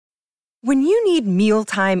When you need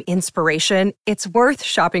mealtime inspiration, it's worth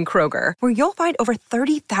shopping Kroger, where you'll find over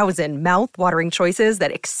 30,000 mouth-watering choices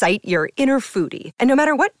that excite your inner foodie. And no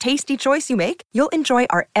matter what tasty choice you make, you'll enjoy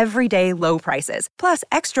our everyday low prices, plus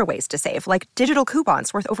extra ways to save, like digital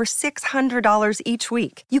coupons worth over $600 each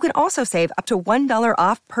week. You can also save up to $1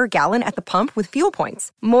 off per gallon at the pump with fuel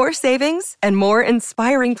points. More savings and more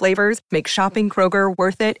inspiring flavors make shopping Kroger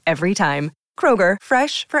worth it every time. Kroger,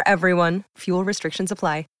 fresh for everyone. Fuel restrictions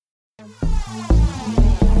apply.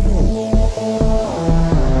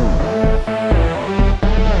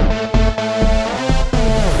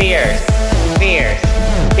 Fierce, fierce,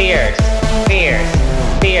 fierce, fierce,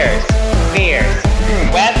 fierce, fierce.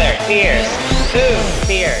 Weather, fierce. Food,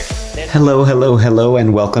 fierce. Hello,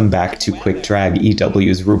 and welcome back to Quick Drag,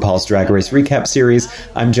 EW's RuPaul's Drag Race recap series.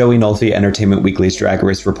 I'm Joey Nolfi, Entertainment Weekly's Drag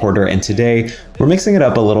Race reporter, and today we're mixing it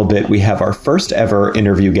up a little bit. We have our first ever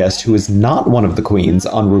interview guest who is not one of the queens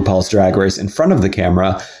on RuPaul's Drag Race in front of the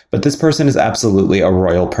camera, but this person is absolutely a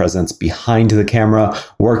royal presence behind the camera,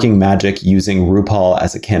 working magic using RuPaul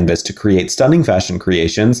as a canvas to create stunning fashion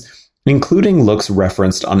creations, including looks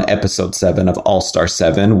referenced on episode 7 of All Star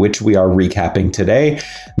 7, which we are recapping today.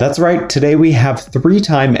 That's right, today we have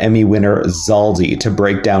three-time Emmy winner Zaldy to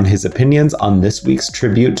break down his opinions on this week's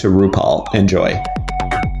tribute to RuPaul. Enjoy.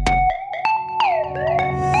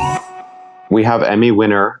 We have Emmy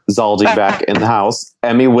winner Zaldy back in the house.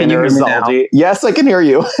 Emmy winner Zaldy. Yes, I can hear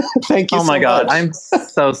you. Thank you so much. Oh my God, I'm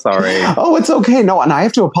so sorry. Oh, it's okay. No, and I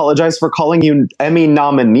have to apologize for calling you Emmy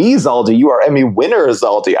nominee Zaldy. You are Emmy winner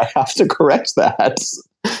Zaldy. I have to correct that.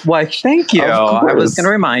 Why, thank you. I was going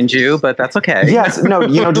to remind you, but that's okay. Yes, no,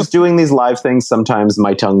 just doing these live things, sometimes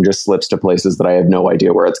my tongue just slips to places that I have no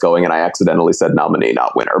idea where it's going, and I accidentally said nominee,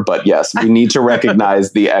 not winner. But yes, we need to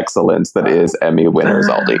recognize the excellence that is Emmy winner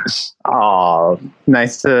Zaldy. Oh,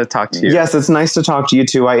 nice to talk to you. Yes, it's nice to talk to you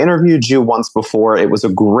too. I interviewed you once before. It was a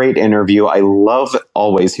great interview. I love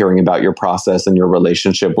always hearing about your process and your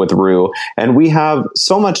relationship with Ru. And we have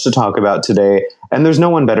so much to talk about today. And there's no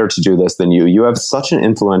one better to do this than you. You have such an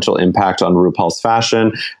influential impact on RuPaul's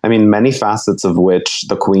fashion. I mean, many facets of which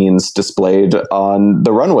the queens displayed on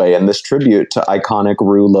the runway and this tribute to iconic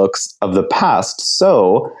Ru looks of the past.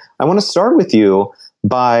 So I want to start with you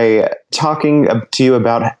by talking to you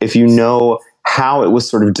about if you know how it was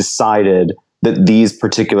sort of decided that these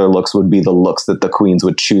particular looks would be the looks that the queens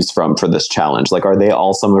would choose from for this challenge. Like, are they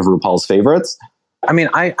all some of RuPaul's favorites? I mean,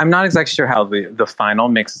 I'm not exactly sure how the final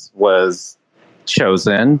mix was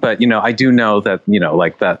chosen, but I do know that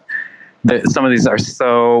some of these are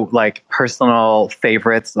so like personal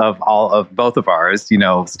favorites of both of ours,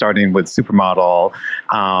 starting with Supermodel,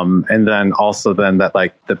 and then also that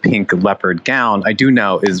like the pink leopard gown I do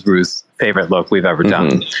know is Ru's favorite look we've ever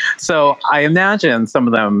done. So I imagine some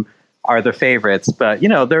of them are the favorites, but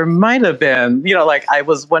there might have been, like I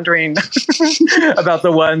was wondering about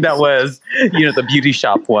the one that was, the beauty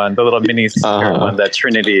shop one, the little mini skirt one that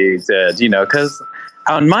Trinity did, because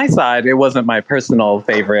on my side, it wasn't my personal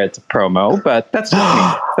favorite promo, but that's just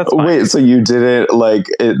me. That's fine. Wait, so you did it like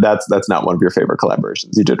that's not one of your favorite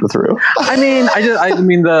collaborations you did with Ru? I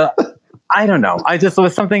don't know. There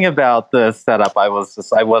was something about the setup. I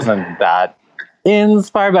wasn't that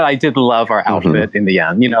inspired, but I did love our outfit in the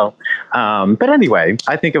end, but anyway,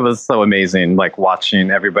 I think it was so amazing, like watching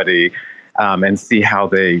everybody and see how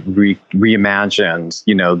they reimagined,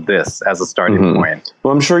 this as a starting point.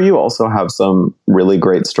 Well, I'm sure you also have some really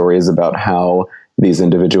great stories about how these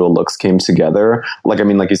individual looks came together. Like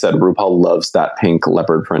you said, RuPaul loves that pink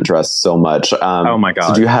leopard print dress so much. Oh my God.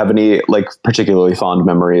 So do you have any particularly fond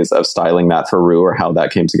memories of styling that for Ru or how that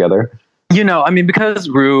came together? Because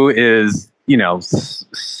Ru is,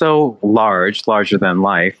 so larger than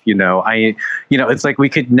life, it's like we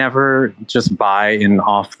could never just buy an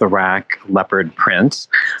off the rack leopard print.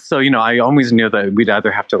 So, I always knew that we'd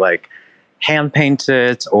either have to hand paint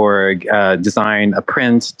it or design a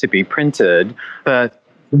print to be printed. But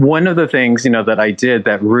one of the things, that I did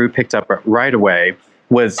that Ru picked up right away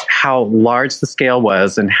was how large the scale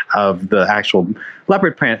was and of the actual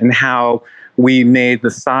leopard print and how we made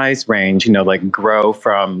the size range, grow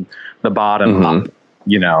from the bottom up,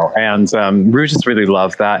 and Ru just really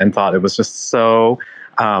loved that and thought it was just so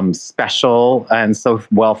special and so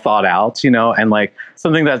well thought out, and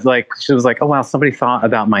something that's she was like, oh wow, somebody thought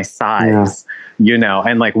about my size,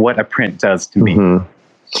 and what a print does to me. Well,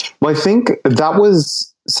 I think that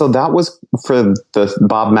was for the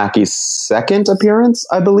Bob Mackey's second appearance,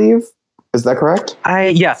 I believe. Is that correct?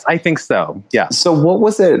 Yes, I think so. Yeah. So what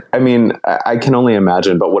was it? I mean, I can only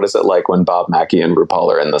imagine, but what is it like when Bob Mackie and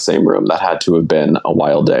RuPaul are in the same room? That had to have been a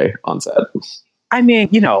wild day on set. I mean,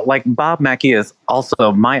 like Bob Mackie is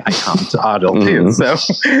also my icon to Adil too. So,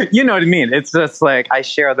 you know what I mean? It's just like I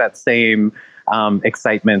share that same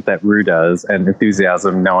excitement that Rue does and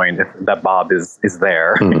enthusiasm knowing that Bob is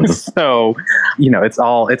there. So,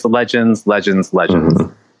 it's legends.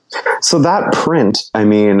 So that print, I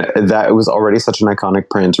mean, that was already such an iconic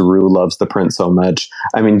print. Rue loves the print so much.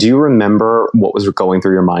 I mean, do you remember what was going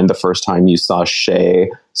through your mind the first time you saw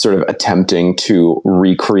Shea sort of attempting to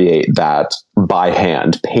recreate that by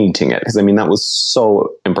hand, painting it? Because, I mean, that was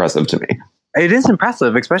so impressive to me. It is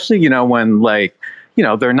impressive, especially, when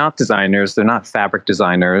they're not designers, they're not fabric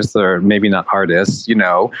designers, they're maybe not artists,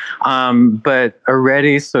 but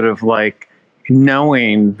already sort of like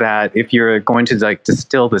knowing that if you're going to like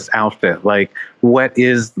distill this outfit, like what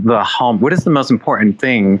is the most important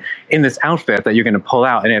thing in this outfit that you're going to pull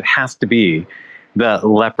out? And it has to be the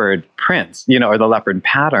leopard print, or the leopard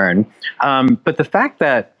pattern. But the fact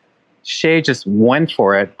that Shea just went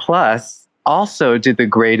for it, plus also did the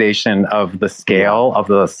gradation of the scale of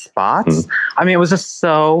the spots. I mean, it was just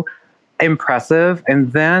so impressive.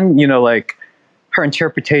 And then, like her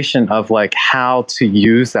interpretation of like how to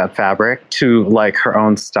use that fabric to like her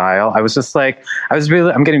own style. I'm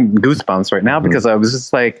getting goosebumps right now because I was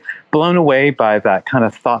just like blown away by that kind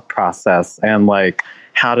of thought process and like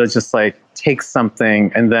how to just like take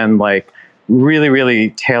something and then like really, really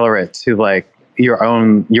tailor it to like your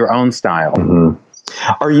own style.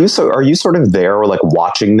 Are you sort of there or like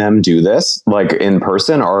watching them do this like in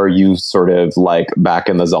person, or are you sort of like back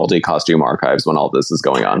in the Zaldi costume archives when all this is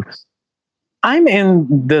going on? I'm in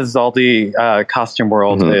the Zaldi costume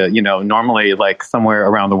world, normally like somewhere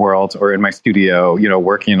around the world or in my studio,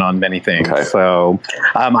 working on many things. Okay. So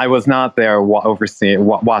I was not there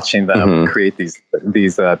watching them create these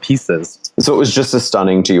pieces. So it was just as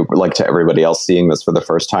stunning to you, like to everybody else seeing this for the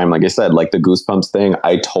first time. Like I said, like the goosebumps thing,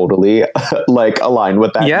 I totally like align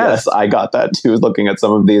with that. Yes, I got that too, looking at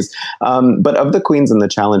some of these. But of the queens in the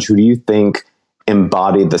challenge, who do you think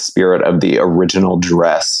embodied the spirit of the original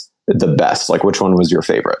dress the best? Like, which one was your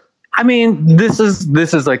favorite? I mean, this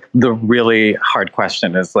is like the really hard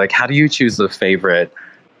question is like, how do you choose a favorite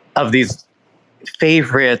of these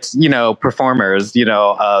favorite, performers,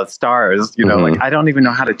 stars, like, I don't even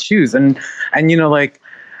know how to choose. And,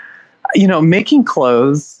 making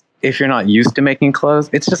clothes, if you're not used to making clothes,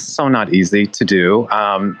 it's just so not easy to do.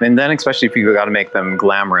 And then especially if you got to make them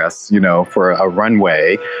glamorous, for a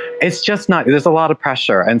runway, it's just not, there's a lot of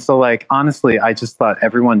pressure. And so like, honestly, I just thought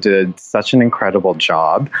everyone did such an incredible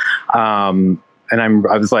job. And I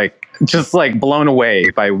was like, just like blown away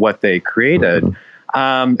by what they created.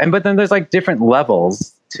 But then there's like different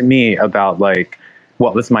levels to me about like,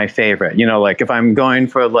 what was my favorite, like if I'm going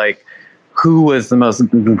for like, who was the most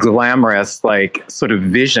glamorous, like sort of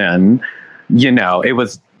vision, it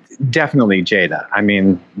was definitely Jada. I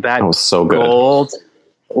mean, that was so good. Gold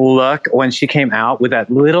look when she came out with that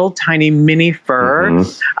little tiny mini fur,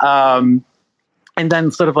 and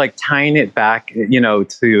then sort of like tying it back,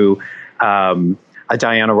 to a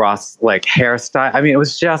Diana Ross like hairstyle. I mean, it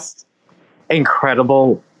was just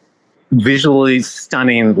incredible, visually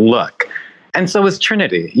stunning look. And so was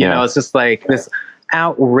Trinity. It's just like this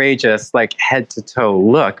outrageous like head to toe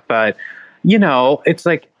look, but it's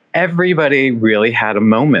like everybody really had a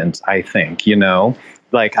moment. I think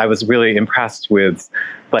like I was really impressed with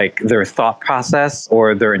like their thought process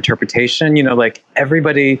or their interpretation. Like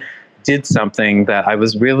everybody did something that I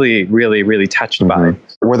was really, really, really touched by.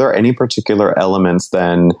 Were there any particular elements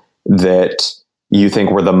then that you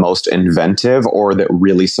think were the most inventive or that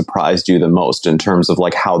really surprised you the most in terms of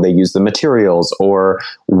like how they use the materials or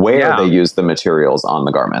where they use the materials on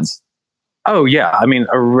the garments? Oh, yeah. I mean,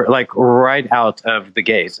 like right out of the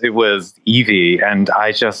gate, it was Evie. And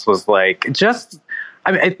I just was like, it's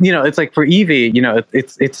like for Evie,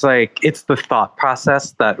 it's like, it's the thought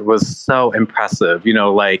process that was so impressive.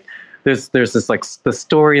 Like there's this like the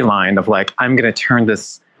storyline of like, I'm going to turn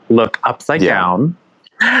this look upside down.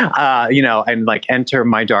 And like enter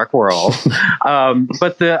my dark world.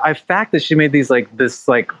 But the fact that she made this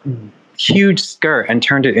huge skirt and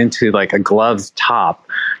turned it into like a gloves top,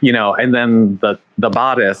 and then the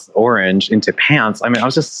bodice orange into pants. I mean, I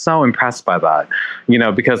was just so impressed by that,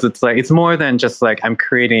 because it's like, it's more than just like, I'm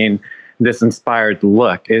creating this inspired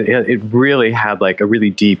look. It really had like a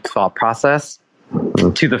really deep thought process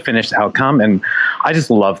to the finished outcome. And I just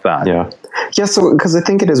love that. Yeah. So, because I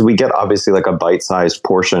think it is, we get obviously like a bite-sized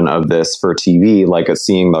portion of this for TV, like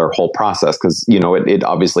seeing their whole process. Because, you know, it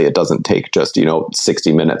obviously it doesn't take just, you know,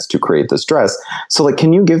 60 minutes to create this dress. So like,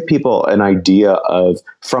 can you give people an idea of,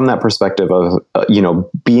 from that perspective of, you know,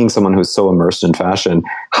 being someone who's so immersed in fashion,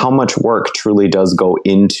 how much work truly does go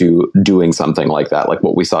into doing something like that? Like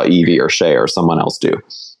what we saw Evie or Shea or someone else do.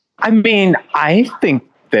 I mean, I think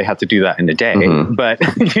they have to do that in a day. But,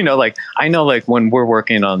 you know, like, I know, like, when we're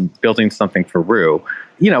working on building something for Rue,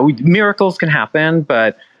 you know, miracles can happen,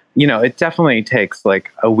 but, you know, it definitely takes like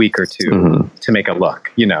a week or two to make a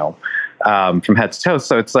look, you know, from head to toe.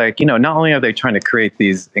 So it's like, you know, not only are they trying to create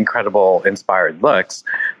these incredible inspired looks,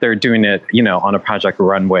 they're doing it, you know, on a Project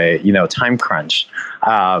Runway, you know, time crunch.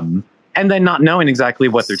 And then not knowing exactly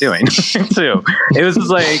what they're doing too. It was just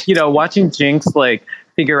like, you know, watching Jinx, like,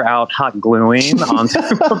 figure out hot gluing onto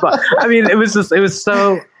I mean, it was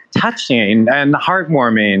so touching and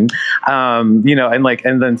heartwarming, you know,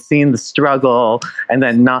 and then seeing the struggle and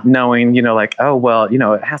then not knowing, you know, like, oh, well, you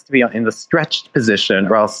know, it has to be in the stretched position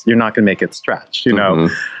or else you're not going to make it stretch, you know,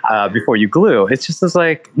 before you glue. It's just as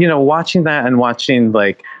like, you know, watching that and watching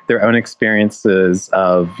like their own experiences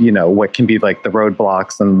of, you know, what can be like the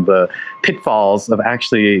roadblocks and the pitfalls of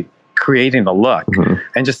actually creating a look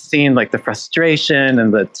and just seeing like the frustration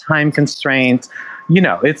and the time constraint, you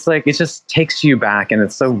know, it's like, it just takes you back and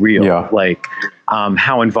it's so real, like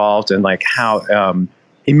how involved and like how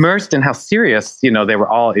immersed and how serious, you know, they were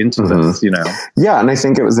all into this, you know. Yeah, and I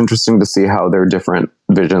think it was interesting to see how their different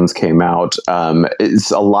visions came out.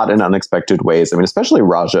 It's a lot in unexpected ways. I mean, especially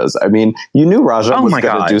Raja's. I mean, you knew Raja was going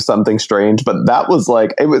to do something strange, but that was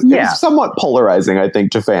like, it was somewhat polarizing, I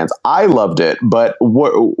think, to fans. I loved it, but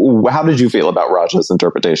how did you feel about Raja's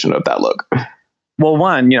interpretation of that look? Well,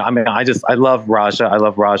 one, you know, I mean, I love Raja. I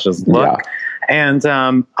love Raja's look. Yeah. And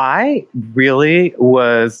I really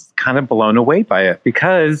was kind of blown away by it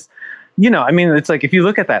because, you know, I mean, it's like, if you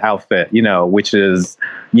look at that outfit, you know, which is,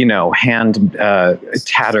 you know, hand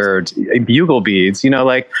tattered bugle beads, you know,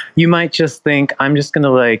 like you might just think I'm just going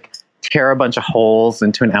to like tear a bunch of holes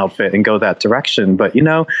into an outfit and go that direction. But, you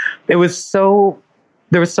know, there was so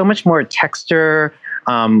much more texture,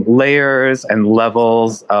 layers and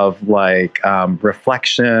levels of like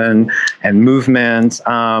reflection and movement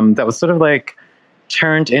that was sort of like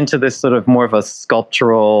turned into this sort of more of a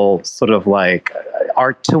sculptural sort of like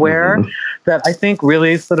art to wear that I think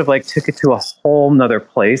really sort of like took it to a whole nother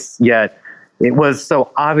place, yet it was so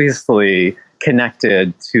obviously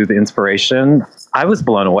connected to the inspiration. I was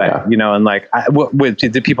blown away, you know, and like,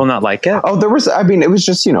 did people not like it? Oh, it was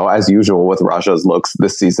just, you know, as usual with Raja's looks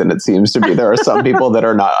this season, it seems to be, there are some people that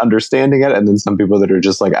are not understanding it and then some people that are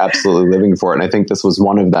just like absolutely living for it. And I think this was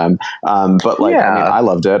one of them. But like, I mean, I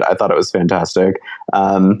loved it. I thought it was fantastic.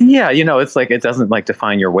 Yeah. You know, it's like, it doesn't like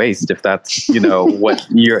define your waist if that's, you know, what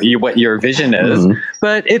your vision is,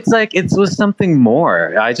 but it's like, it was something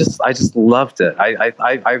more. I just loved it.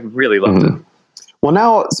 I really loved it. Well,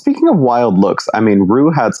 now, speaking of wild looks, I mean,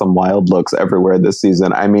 Rue had some wild looks everywhere this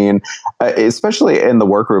season. I mean, especially in the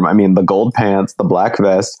workroom. I mean, the gold pants, the black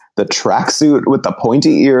vest, the tracksuit with the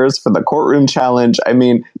pointy ears for the courtroom challenge. I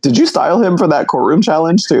mean, did you style him for that courtroom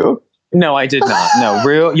challenge too? No, I did not. No,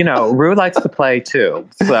 Rue, you know, Rue likes to play too.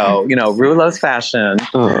 So, you know, Rue loves fashion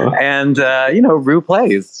and, you know, Rue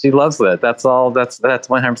plays. She loves it. That's all. That's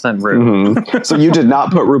 100% Rue. So you did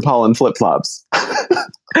not put RuPaul in flip-flops.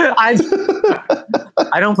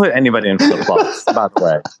 I don't put anybody in flip-flops, by the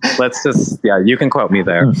way. Let's just, you can quote me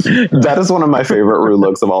there. That is one of my favorite Rue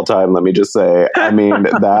looks of all time. Let me just say, I mean,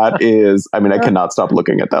 I cannot stop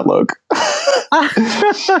looking at that look.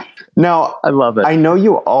 Now, I love it. I know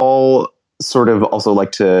you all sort of also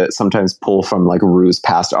like to sometimes pull from like Rue's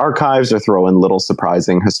past archives or throw in little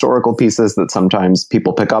surprising historical pieces that sometimes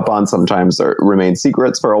people pick up on, sometimes remain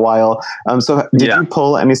secrets for a while. So did you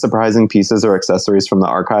pull any surprising pieces or accessories from the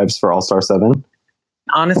archives for All Star 7?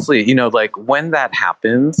 Honestly, you know, like when that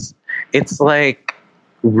happens, it's like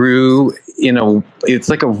Rue, you know, it's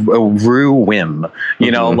like a Rue whim,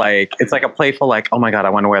 you know, like it's like a playful, like, oh my God, I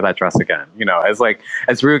want to wear that dress again. You know,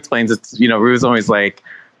 as Rue explains, it's, you know, Rue's always like,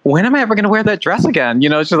 when am I ever going to wear that dress again? You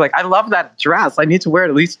know, she's like, I love that dress. I need to wear it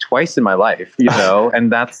at least twice in my life, you know?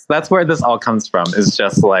 And that's where this all comes from, is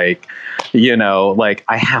just like, you know, like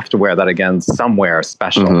I have to wear that again somewhere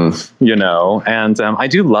special, you know? And I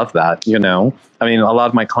do love that, you know? I mean, a lot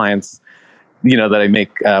of my clients, you know, that I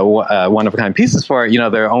make one-of-a-kind pieces for, you know,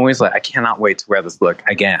 they're always like, I cannot wait to wear this look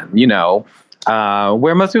again, you know?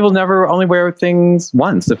 Where most people never only wear things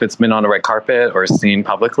once if it's been on a red carpet or seen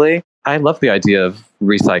publicly. I love the idea of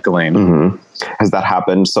recycling. Has that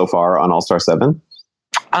happened so far on All Star 7?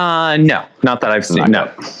 No, not that I've seen.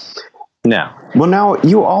 No. Well, now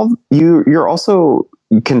you're also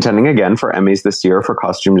contending again for Emmys this year for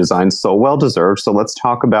costume design, so well deserved. So let's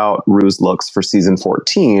talk about Ru's looks for season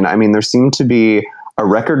 14. I mean, there seemed to be a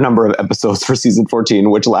record number of episodes for season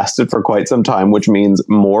 14, which lasted for quite some time, which means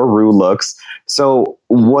more Ru looks. So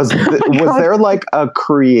was there like a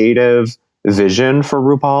creative vision for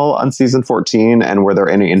RuPaul on season 14? And were there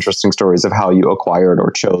any interesting stories of how you acquired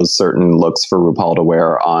or chose certain looks for RuPaul to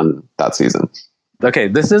wear on that season? Okay,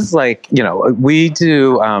 this is like, we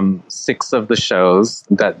do 6 of the shows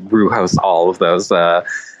that Ru hosts, all of those,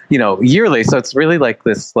 yearly. So it's really like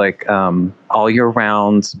this, like all year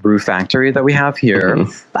round Ru factory that we have here.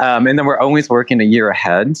 Mm-hmm. And then we're always working a year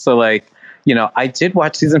ahead. So like, I did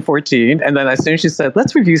watch season 14, and then as soon as she said,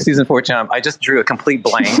 let's review season 14, I just drew a complete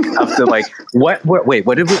blank of the like, what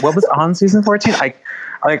was on season 14?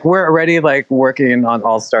 We're already like working on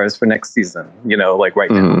All Stars for next season, like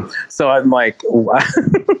right now. So I'm like,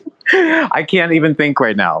 I can't even think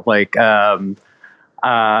right now. Like, can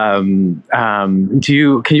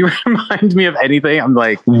you remind me of anything? I'm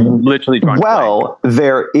like literally drawing. Well,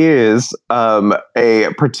 there is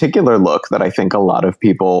a particular look that I think a lot of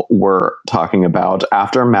people were talking about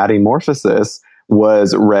after Maddie Morphosis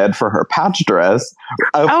was read for her patch dress.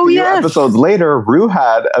 A few episodes later, Ru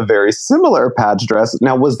had a very similar patch dress.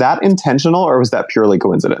 Now, was that intentional or was that purely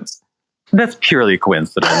coincidence? That's purely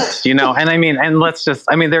coincidence, And I mean,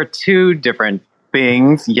 there are 2 different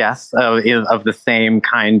things, yes, of the same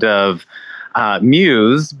kind of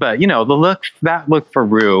muse, but that look for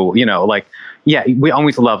Ru, we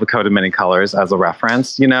always love a coat of many colors as a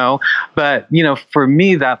reference, but for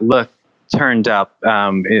me that look turned up,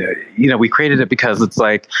 we created it because it's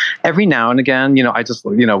like every now and again, I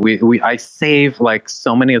save like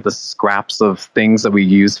so many of the scraps of things that we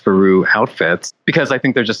use for Ru outfits because I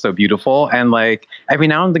think they're just so beautiful. And like every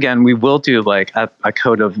now and again, we will do like a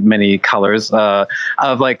coat of many colors of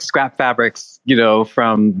like scrap fabrics,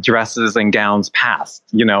 from dresses and gowns past,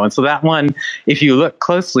 and so that one, if you look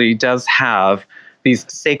closely, does have these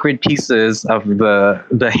sacred pieces of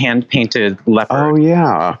the hand painted leopard. Oh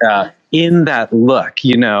yeah. In that look,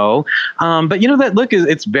 but that look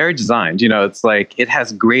it's very designed, it's like it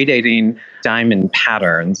has gradating diamond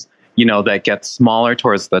patterns, that get smaller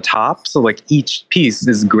towards the top. So like each piece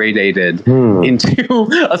is gradated into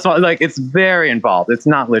a small, like it's very involved. It's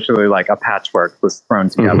not literally like a patchwork was thrown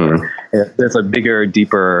together. There's a bigger,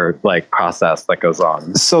 deeper like process that goes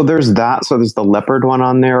on. So there's that. So there's the leopard one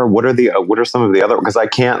on there. What are some of the other? Because I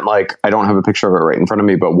don't have a picture of it right in front of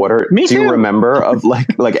me. But do you remember of like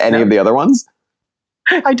any of the other ones?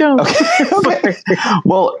 I don't. Okay.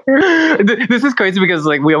 Well, this is crazy because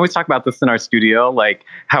like we always talk about this in our studio, like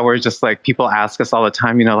how we're just like people ask us all the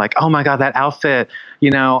time, like, oh my God, that outfit,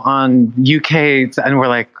 on UK, and we're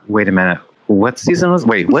like, wait a minute, what season was?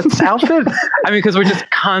 Wait, what's outfit? I mean, because we're just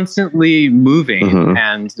constantly moving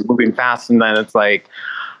and moving fast, and then it's like.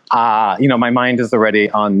 My mind is already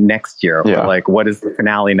on next year. Yeah. Like, what is the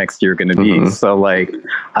finale next year going to be? So, like,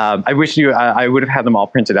 I wish I would have had them all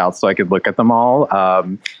printed out so I could look at them all.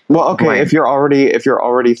 Well, okay. If you're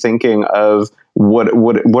already thinking of what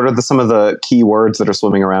are some of the key words that are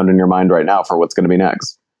swimming around in your mind right now for what's going to be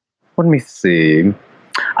next? Let me see.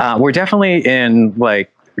 We're definitely in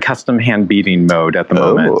like custom hand beading mode at the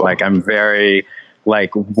moment. Like, I'm very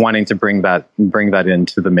like wanting to bring that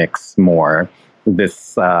into the mix more.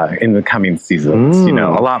 This in the coming seasons, a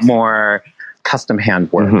lot more custom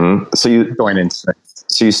hand work. So you going into it.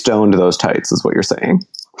 So you stoned those tights, is what you're saying?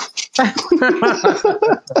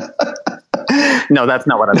 No, that's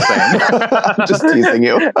not what I'm saying. I'm just teasing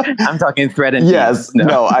you. I'm talking thread and yes.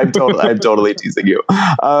 No, I'm totally teasing you.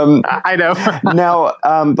 I know. Now,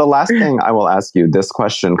 the last thing I will ask you, this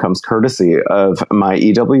question comes courtesy of my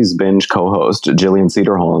EW's Binge co-host, Jillian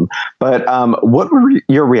Cederholm. But what would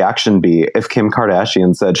your reaction be if Kim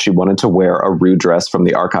Kardashian said she wanted to wear a Ru dress from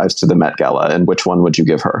the archives to the Met Gala, and which one would you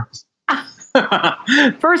give her?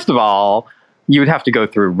 First of all, you would have to go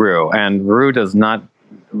through Ru, and Ru does not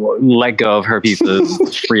let go of her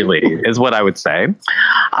pieces freely, is what I would say.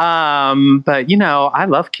 But I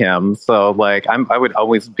love Kim, so like I would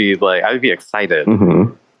always be like, I would be excited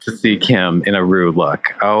to see Kim in a Ru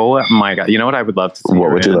look. Oh my God! You know what I would love to see?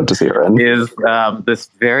 What would you love to see her in? Is this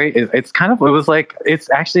very? It's kind of. It was like it's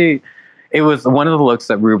actually. It was one of the looks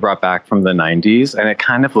that Ru brought back from the 90s, and it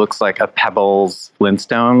kind of looks like a Pebbles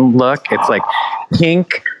Flintstone look. It's like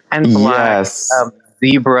pink and black,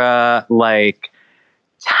 zebra, like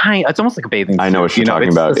tiny. It's almost like a bathing suit. I know what you're talking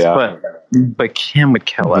about, yeah. But Kim would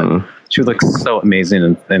kill it. She would look so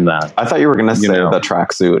amazing in that. I thought you were going to say the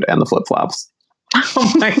tracksuit and the flip-flops.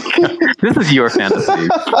 Oh my God. This is your fantasy.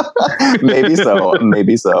 Maybe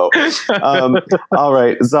so. All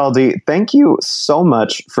right, Zaldi, thank you so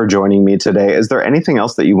much for joining me today. Is there anything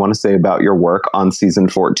else that you want to say about your work on season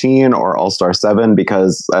 14 or All-Star 7?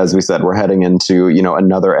 Because as we said, we're heading into,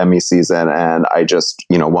 another Emmy season, and I just,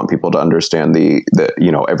 want people to understand the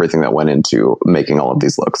everything that went into making all of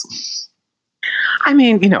these looks. I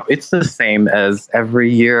mean, it's the same as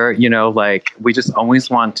every year, we just always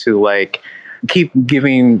want to keep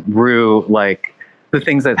giving Rue the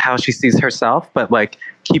things that how she sees herself, but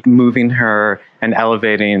keep moving her and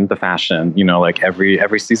elevating the fashion,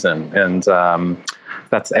 every season. And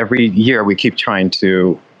that's every year we keep trying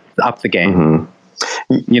to up the game. Mm-hmm.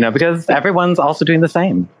 Because everyone's also doing the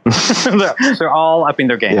same. they're all upping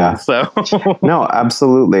their game. Yeah. So no,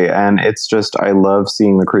 absolutely. And it's just, I love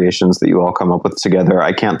seeing the creations that you all come up with together.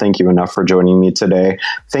 I can't thank you enough for joining me today.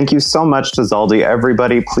 Thank you so much to Zaldi.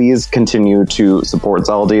 Everybody, please continue to support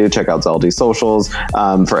Zaldi. Check out Zaldi's socials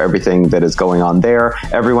for everything that is going on there.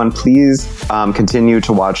 Everyone, please continue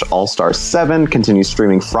to watch All-Star 7. Continue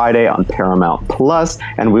streaming Friday on Paramount Plus.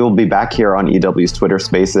 And we will be back here on EW's Twitter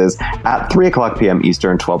Spaces at 3 o'clock p.m.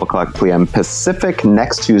 Eastern, 12 o'clock p.m. Pacific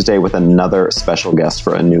next Tuesday with another special guest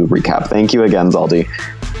for a new recap. Thank you again, Zaldi.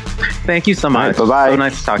 Thank you so much. Right, bye-bye. So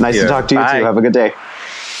nice to talk to you. Nice to talk to you too. Have a good day.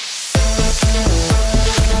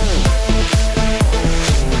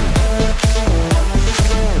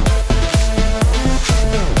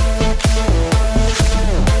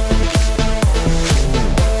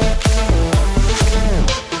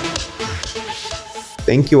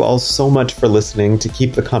 Thank you all so much for listening. To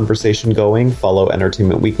keep the conversation going, follow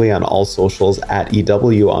Entertainment Weekly on all socials at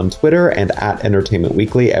EW on Twitter and at Entertainment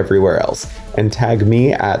Weekly everywhere else. And tag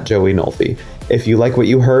me at Joey Nolfi. If you like what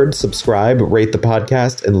you heard, subscribe, rate the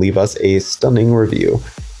podcast, and leave us a stunning review.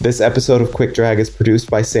 This episode of Quick Drag is produced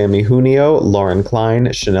by Sammy Junio, Lauren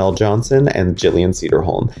Klein, Chanel Johnson, and Jillian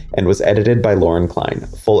Cederholm, and was edited by Lauren Klein.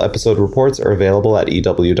 Full episode reports are available at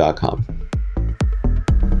EW.com.